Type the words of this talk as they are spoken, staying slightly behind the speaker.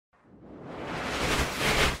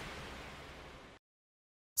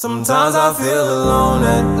Sometimes I feel alone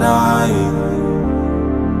at night.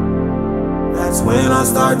 That's when I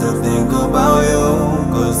start to think about you,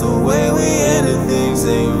 'cause the way we ended things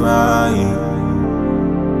ain't right.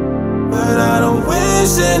 But I don't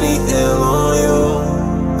wish any ill on you.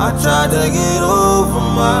 I tried to get over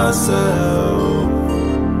myself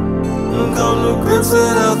and come to grips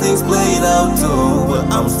with how things played out too. But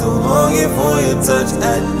I'm still longing for your touch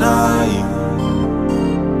at night.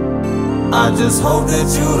 I just hope that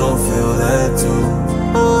you don't feel that too.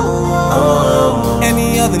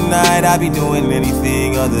 Any other night I'd be doing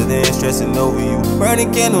anything other than stressing over you.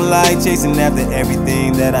 Burning candlelight, chasing after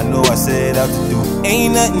everything that I know I set out to do.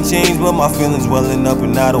 Ain't nothing changed but my feelings welling up,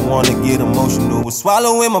 and I don't wanna get emotional. But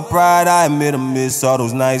swallowing my pride, I admit I miss all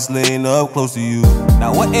those nights laying up close to you.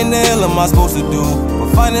 Now what in the hell am I supposed to do?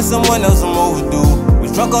 But finding someone else I'm overdue.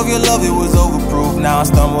 Was drunk off your love, it was overproof. Now I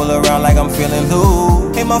stumble around like I'm feeling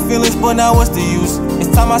loose. Hate my feelings, but now what's the use? It's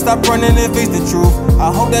time I stop running and face the truth.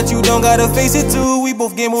 I hope that you don't gotta face it too. We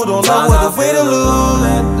both gambled on love with a way to lose.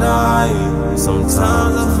 At night,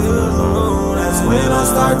 sometimes I feel alone. That's when I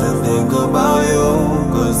start to think about you,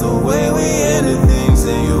 'cause the way we ended things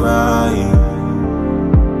ain't right.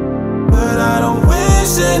 But I don't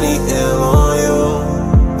wish any ill on you.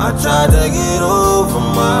 I tried to get over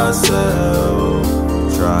myself.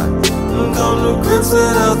 Come to grips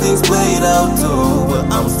with how things played out too. But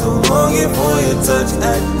I'm still longing for your touch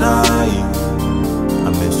at night. I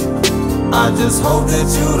miss you. I just hope that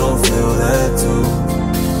you don't feel that too.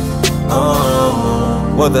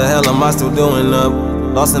 What the hell am I still doing up?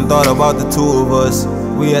 Lost in thought about the two of us.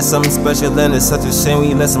 We had something special and it's such a shame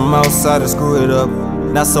we let some outsider screw it up.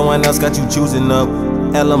 Now someone else got you choosing up.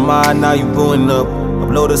 LMI, now you booing up.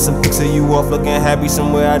 Uploaded some pics of you off looking happy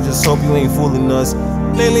somewhere. I just hope you ain't fooling us.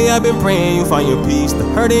 Lately I've been praying you find your peace. The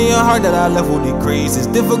hurt in your heart that I left will decrease. It's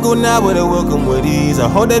difficult now, but it will come with ease. I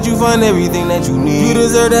hope that you find everything that you need. You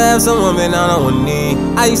deserve to have someone been down on one knee.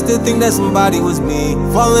 I used to think that somebody was me,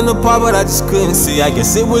 falling apart, but I just couldn't see. I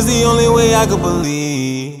guess it was the only way I could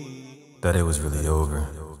believe that it was really over.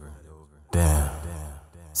 Damn.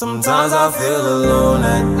 Sometimes I feel alone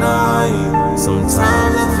at night.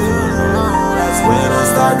 Sometimes I feel alone. That's when I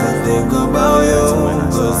start to think about you,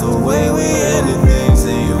 'cause the way we ended things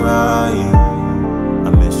ain't right. I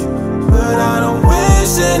miss you. But I don't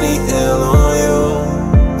wish any ill on you.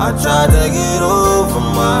 I tried to get over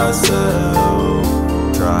myself.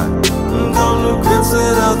 Come to grips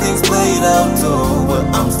with how things played out too. But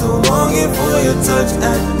I'm still longing for your touch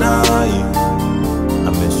at night. I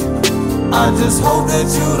miss you. I just hope that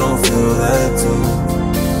you don't feel that too.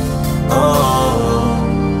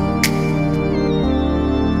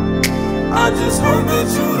 I just hope that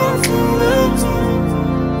you don't feel that too.